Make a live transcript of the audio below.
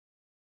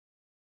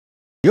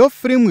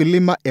Geoffrey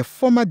Mwilima, a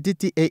former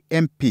DTA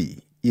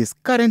MP, is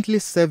currently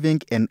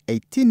serving an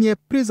 18-year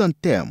prison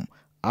term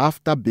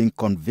after being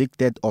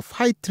convicted of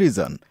high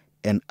treason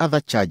and other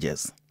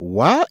charges.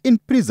 While in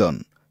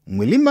prison,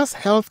 Mwilima's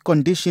health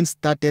condition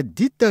started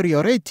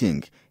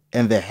deteriorating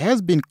and there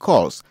has been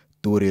calls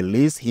to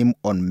release him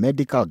on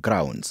medical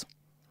grounds.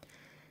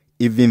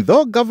 Even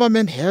though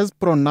government has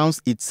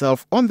pronounced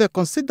itself on the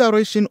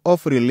consideration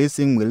of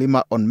releasing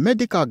Mwilima on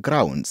medical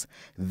grounds,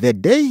 the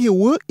day he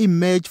will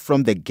emerge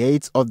from the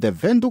gates of the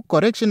Vendu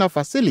Correctional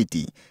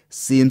Facility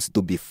seems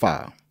to be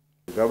far.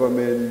 The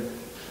government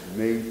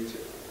made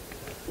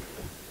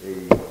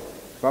a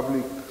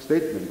public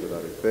statement to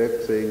that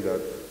effect, saying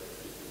that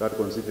that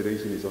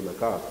consideration is on the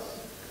cards.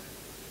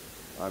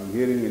 I'm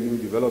hearing a new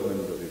development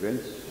of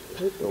events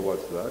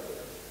towards that.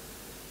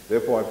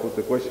 Therefore, I put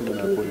the question and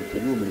I put it to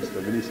you,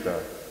 Mr.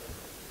 Minister.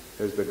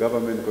 Has the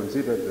government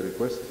considered the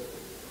request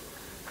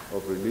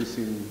of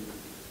releasing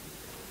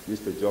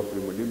Mr.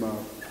 Geoffrey Mwilima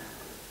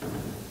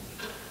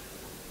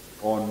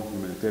on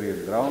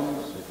humanitarian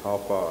grounds? How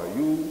far are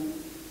you?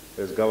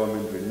 Has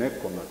government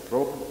reneged on that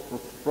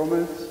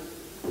promise?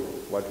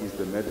 What is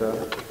the matter,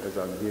 as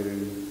I'm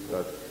hearing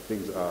that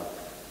things are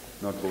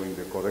not going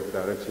the correct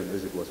direction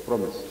as it was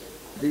promised?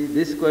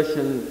 This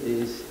question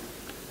is,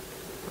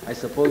 I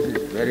suppose,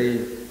 is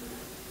very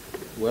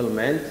well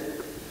meant.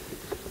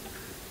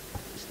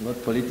 It's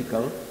not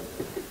political.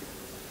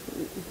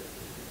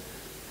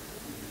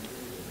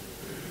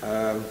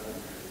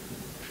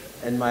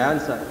 And my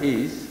answer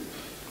is,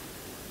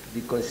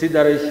 the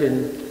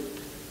consideration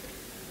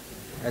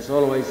has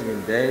always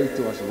been there. It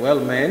was well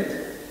meant.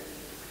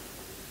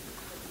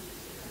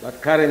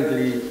 But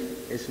currently,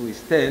 as we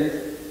stand,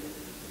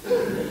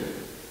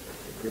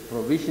 the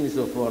provisions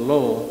of our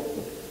law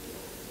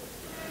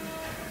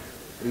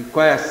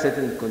require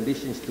certain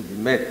conditions to be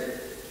met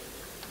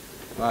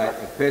by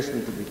a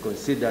person to be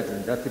considered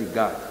in that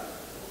regard.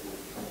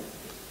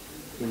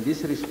 In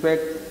this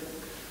respect,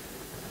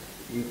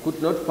 we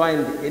could not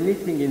find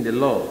anything in the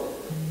law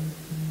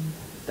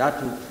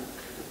that would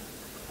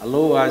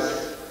allow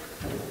us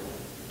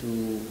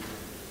to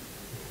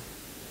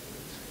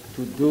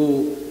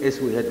do as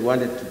we had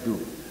wanted to do.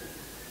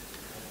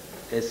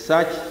 As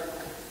such,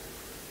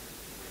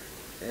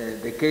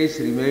 the case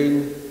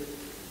remains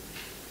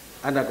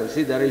under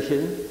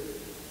consideration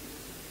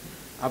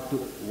up to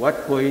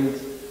what point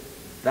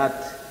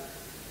that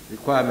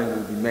requirement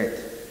will be met.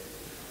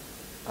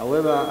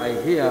 However,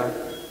 I hear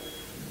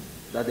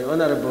that the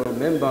honorable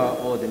member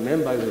or the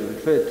member you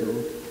refer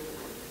to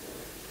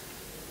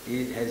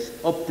has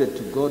opted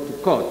to go to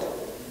court.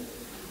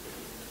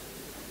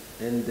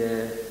 And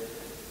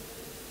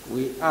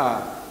we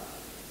are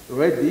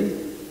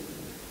ready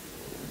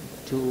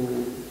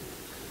to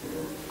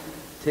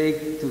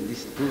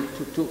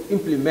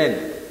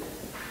implement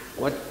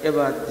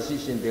whatever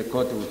decision the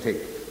court will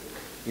take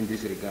in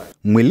this regard.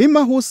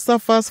 Mwilima, who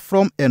suffers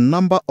from a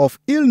number of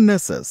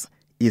illnesses,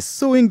 is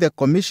suing the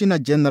Commissioner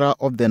General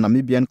of the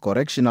Namibian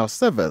Correctional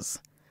Service,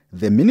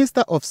 the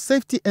Minister of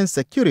Safety and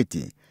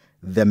Security,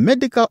 the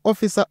medical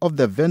officer of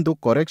the Vendu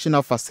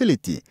Correctional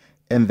Facility,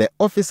 and the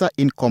officer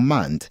in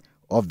command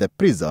of the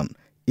prison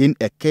in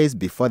a case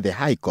before the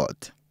High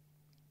Court.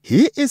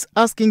 He is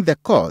asking the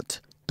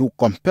court to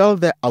compel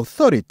the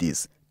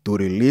authorities to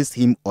release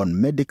him on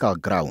medical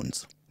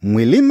grounds.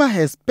 Mwilima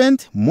has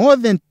spent more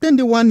than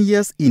 21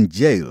 years in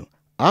jail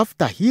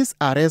after his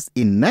arrest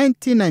in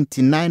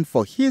 1999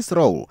 for his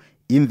role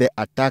in the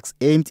attacks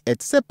aimed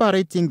at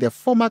separating the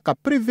former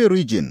Kapofi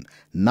region,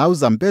 now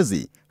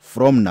Zambezi,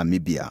 from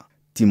Namibia.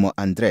 Timo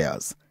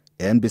Andreas,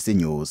 NBC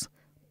News,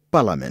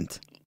 Parliament.